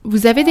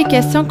Vous avez des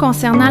questions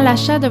concernant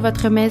l'achat de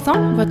votre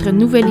maison, votre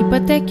nouvelle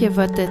hypothèque,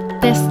 votre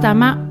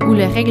testament ou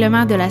le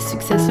règlement de la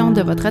succession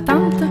de votre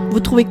tante? Vous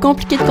trouvez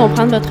compliqué de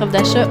comprendre votre offre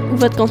d'achat ou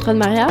votre contrat de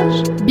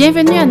mariage?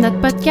 Bienvenue à notre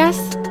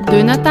podcast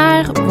Deux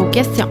notaires, vos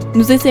questions.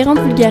 Nous essaierons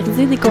de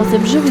vulgariser des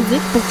concepts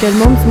juridiques pour que le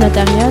monde du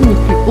notariat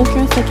n'ait plus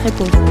aucun secret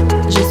pour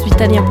vous. Je suis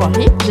Tania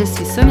Poirier. Je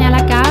suis Sonia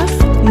Lacasse.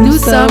 Nous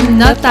sommes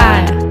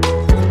notaires.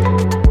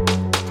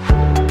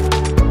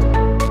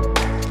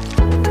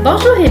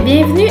 Bonjour et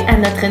bienvenue à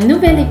notre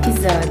nouvel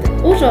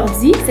épisode.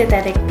 Aujourd'hui, c'est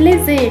avec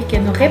plaisir que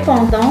nous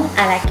répondons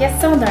à la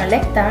question d'un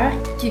lecteur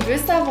qui veut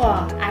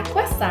savoir à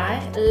quoi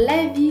sert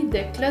l'avis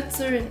de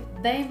clôture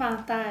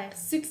d'inventaire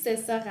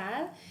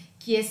successoral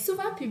qui est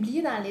souvent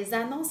publié dans les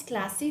annonces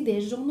classées des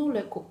journaux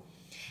locaux.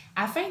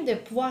 Afin de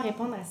pouvoir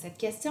répondre à cette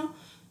question,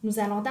 nous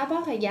allons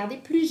d'abord regarder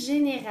plus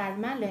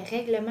généralement le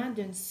règlement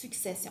d'une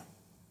succession.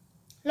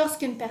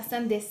 Lorsqu'une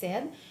personne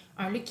décède,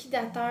 un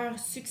liquidateur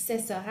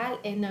successoral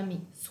est nommé,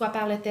 soit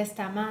par le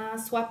testament,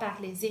 soit par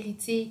les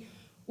héritiers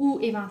ou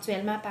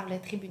éventuellement par le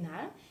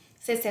tribunal.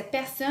 C'est cette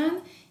personne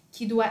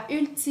qui doit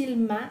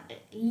ultimement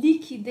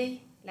liquider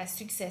la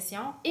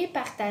succession et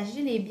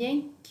partager les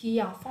biens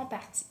qui en font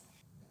partie.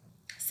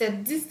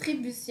 Cette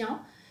distribution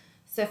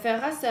se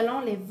fera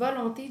selon les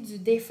volontés du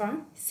défunt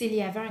s'il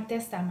y avait un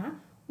testament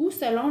ou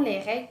selon les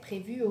règles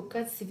prévues au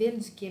Code civil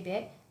du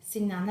Québec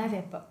s'il n'en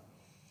avait pas.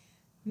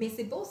 Mais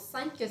c'est pas aussi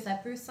simple que ça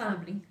peut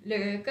sembler.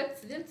 Le Code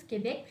civil du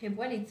Québec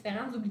prévoit les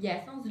différentes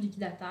obligations du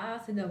liquidateur,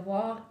 ses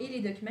devoirs et les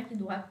documents qu'il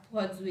doit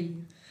produire.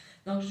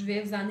 Donc, je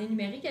vais vous en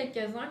énumérer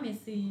quelques-uns, mais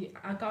c'est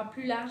encore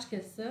plus large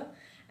que ça.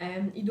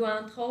 Il doit,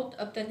 entre autres,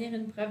 obtenir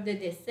une preuve de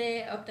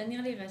décès,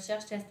 obtenir les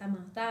recherches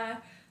testamentaires,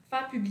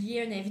 faire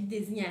publier un avis de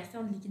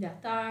désignation de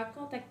liquidateur,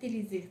 contacter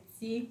les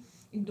héritiers.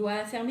 Il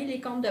doit fermer les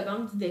comptes de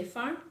banque du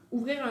défunt,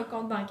 ouvrir un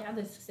compte bancaire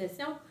de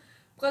succession,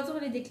 produire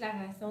les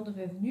déclarations de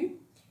revenus.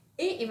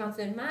 Et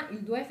éventuellement,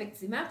 il doit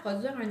effectivement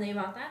produire un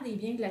inventaire des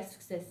biens de la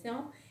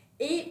succession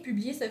et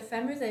publier ce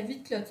fameux avis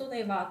de clôture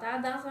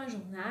d'inventaire dans un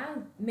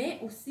journal, mais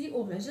aussi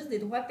au registre des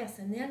droits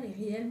personnels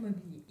et réels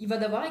mobiliers. Il va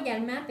devoir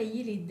également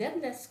payer les dettes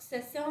de la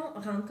succession,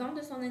 rendre compte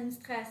de son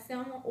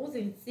administration aux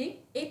héritiers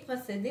et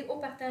procéder au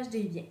partage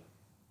des biens.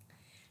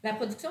 La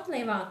production de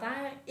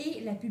l'inventaire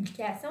et la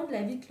publication de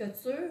l'avis de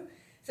clôture,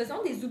 ce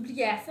sont des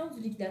obligations du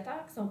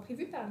liquidateur qui sont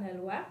prévues par la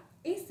loi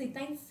et c'est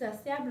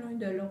indissociable l'un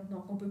de l'autre.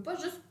 Donc, on ne peut pas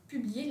juste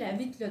publier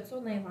l'avis de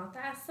clôture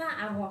d'inventaire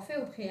sans avoir fait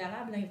au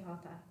préalable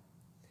l'inventaire.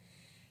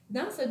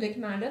 Dans ce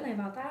document-là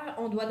d'inventaire,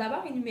 on doit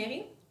d'abord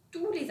énumérer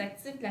tous les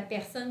actifs de la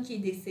personne qui est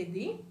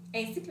décédée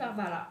ainsi que leur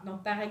valeur.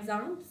 Donc, par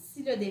exemple,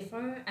 si le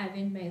défunt avait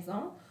une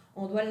maison,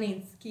 on doit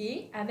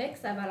l'indiquer avec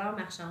sa valeur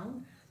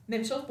marchande.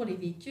 Même chose pour les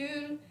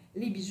véhicules,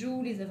 les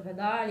bijoux, les œuvres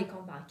d'art, les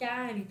comptes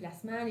bancaires, les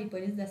placements, les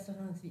polices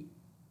d'assurance vie.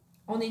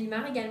 On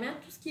énumère également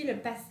tout ce qui est le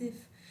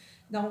passif.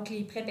 Donc,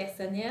 les prêts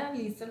personnels,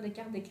 les soldes de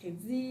carte de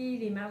crédit,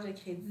 les marges de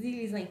crédit,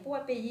 les impôts à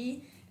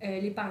payer,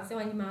 les pensions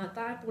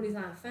alimentaires pour les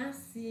enfants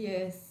si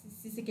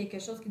c'est quelque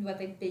chose qui doit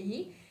être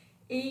payé,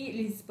 et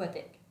les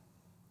hypothèques.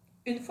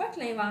 Une fois que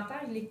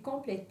l'inventaire il est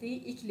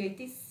complété et qu'il a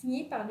été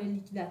signé par le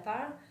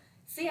liquidateur,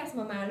 c'est à ce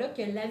moment-là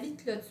que l'avis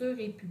de clôture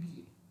est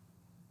publié.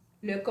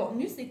 Le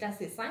contenu, c'est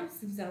assez simple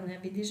si vous en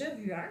avez déjà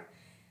vu un.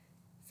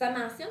 Ça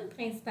mentionne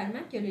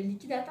principalement que le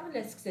liquidateur de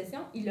la succession,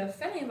 il a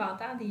fait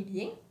l'inventaire des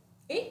biens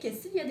et que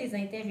s'il y a des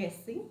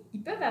intéressés,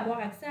 ils peuvent avoir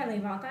accès à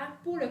l'inventaire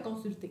pour le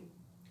consulter.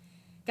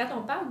 Quand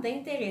on parle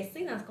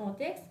d'intéressés dans ce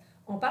contexte,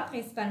 on parle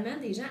principalement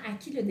des gens à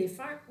qui le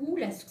défunt ou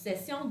la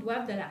succession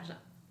doivent de l'argent.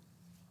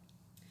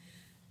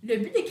 Le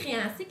but des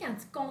créanciers quand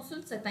ils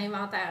consultent cet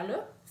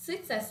inventaire-là,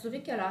 c'est de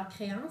s'assurer que leur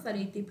créance a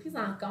été prise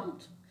en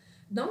compte,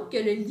 donc que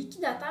le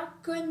liquidateur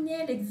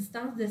connaît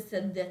l'existence de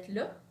cette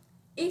dette-là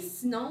et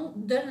sinon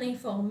de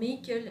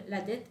l'informer que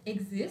la dette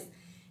existe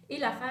et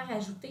la faire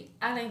ajouter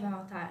à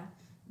l'inventaire.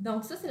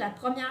 Donc ça, c'est la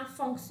première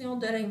fonction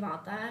de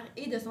l'inventaire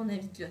et de son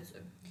avis de clôture.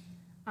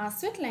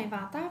 Ensuite,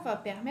 l'inventaire va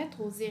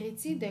permettre aux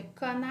héritiers de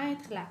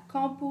connaître la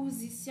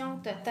composition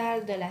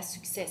totale de la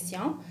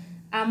succession.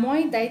 À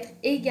moins d'être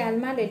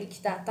également le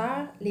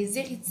liquidateur, les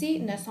héritiers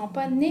ne sont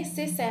pas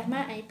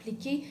nécessairement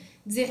impliqués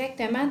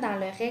directement dans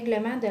le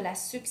règlement de la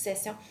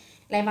succession.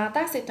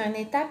 L'inventaire, c'est une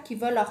étape qui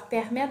va leur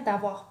permettre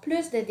d'avoir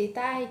plus de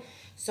détails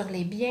sur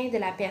les biens de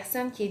la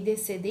personne qui est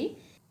décédée.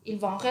 Ils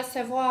vont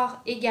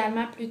recevoir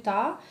également plus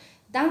tard,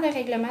 dans le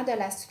règlement de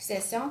la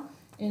succession,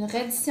 une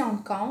reddition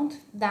de compte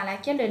dans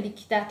laquelle le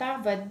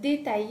liquidateur va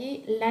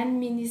détailler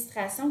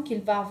l'administration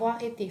qu'il va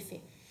avoir été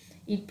fait.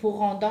 Ils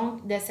pourront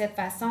donc de cette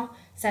façon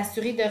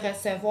s'assurer de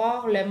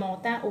recevoir le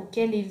montant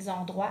auquel ils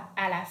ont droit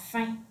à la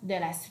fin de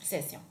la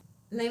succession.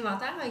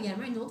 L'inventaire a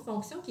également une autre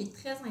fonction qui est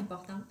très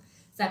importante.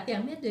 Ça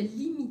permet de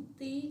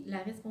limiter la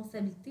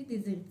responsabilité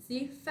des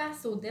héritiers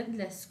face aux dettes de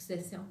la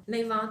succession.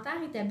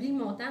 L'inventaire établit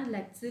le montant de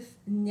l'actif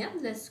net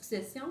de la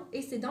succession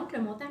et c'est donc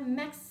le montant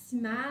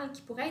maximal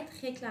qui pourrait être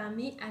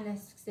réclamé à la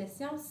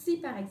succession si,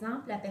 par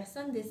exemple, la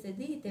personne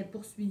décédée était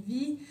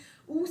poursuivie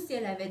ou si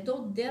elle avait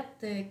d'autres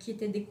dettes qui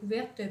étaient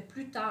découvertes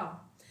plus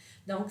tard.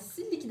 Donc,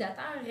 si le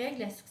liquidateur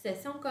règle la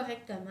succession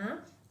correctement,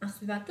 en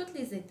suivant toutes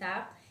les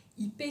étapes,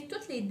 il paie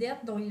toutes les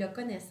dettes dont il a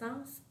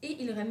connaissance et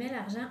il remet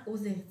l'argent aux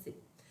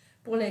héritiers.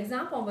 Pour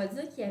l'exemple, on va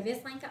dire qu'il y avait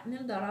 50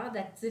 000 $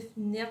 d'actifs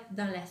nets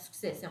dans la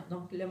succession,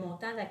 donc le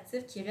montant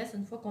d'actifs qui reste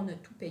une fois qu'on a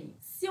tout payé.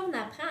 Si on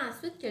apprend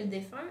ensuite que le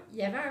défunt, il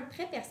y avait un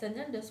prêt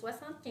personnel de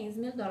 75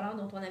 000 $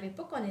 dont on n'avait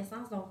pas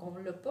connaissance, donc on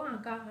ne l'a pas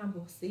encore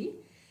remboursé,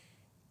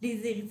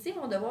 les héritiers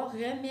vont devoir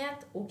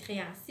remettre aux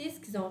créanciers ce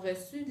qu'ils ont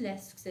reçu de la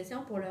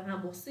succession pour le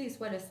rembourser,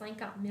 soit le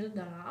 50 000 $,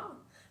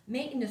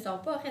 mais ils ne sont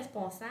pas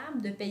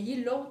responsables de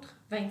payer l'autre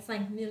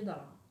 25 000 $.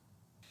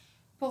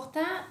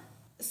 Pourtant,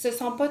 ce ne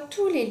sont pas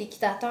tous les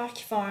liquidateurs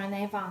qui font un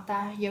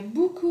inventaire. Il y a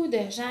beaucoup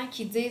de gens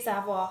qui disent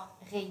avoir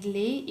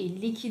réglé et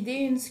liquidé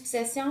une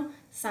succession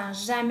sans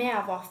jamais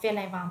avoir fait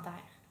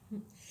l'inventaire.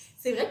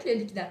 C'est vrai que le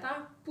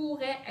liquidateur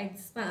pourrait être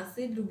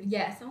dispensé de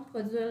l'obligation de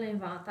produire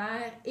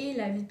l'inventaire et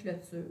l'avis de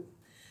clôture,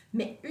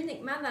 mais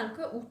uniquement dans le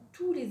cas où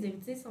tous les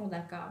héritiers sont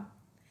d'accord.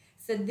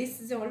 Cette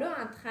décision-là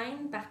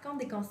entraîne par contre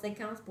des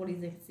conséquences pour les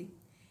héritiers.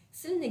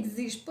 S'ils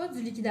n'exigent pas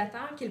du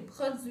liquidateur qu'il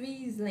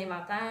produise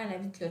l'inventaire,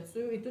 l'avis de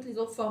clôture et toutes les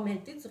autres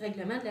formalités du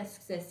règlement de la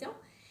succession,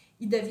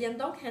 ils deviennent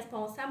donc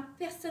responsables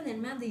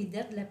personnellement des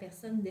dettes de la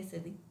personne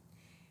décédée.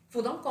 Il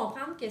faut donc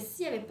comprendre que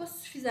s'il n'y avait pas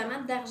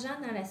suffisamment d'argent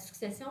dans la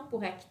succession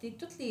pour acquitter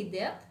toutes les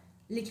dettes,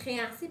 les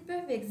créanciers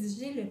peuvent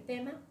exiger le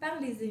paiement par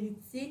les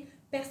héritiers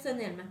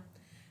personnellement.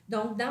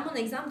 Donc, dans mon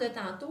exemple de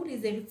tantôt,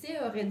 les héritiers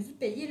auraient dû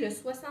payer le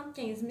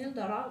 75 000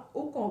 $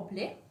 au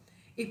complet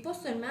et pas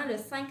seulement le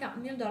 50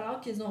 000 $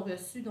 qu'ils ont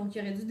reçu. Donc,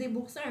 ils auraient dû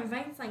débourser un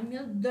 25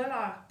 000 $ de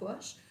leur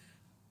poche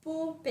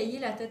pour payer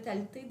la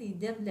totalité des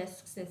dettes de la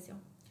succession.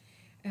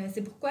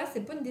 C'est pourquoi ce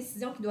n'est pas une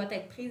décision qui doit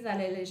être prise à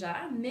la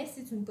légère, mais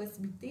c'est une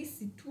possibilité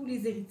si tous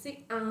les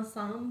héritiers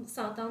ensemble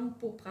s'entendent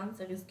pour prendre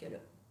ce risque-là.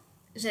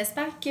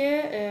 J'espère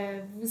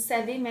que vous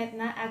savez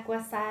maintenant à quoi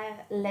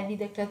sert l'avis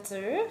de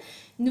clôture.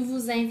 Nous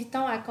vous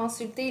invitons à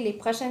consulter les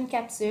prochaines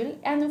capsules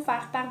et à nous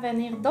faire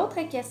parvenir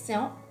d'autres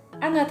questions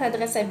à notre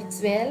adresse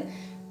habituelle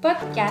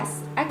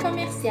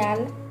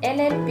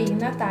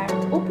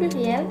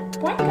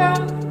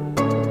podcast@llpnotaire.com.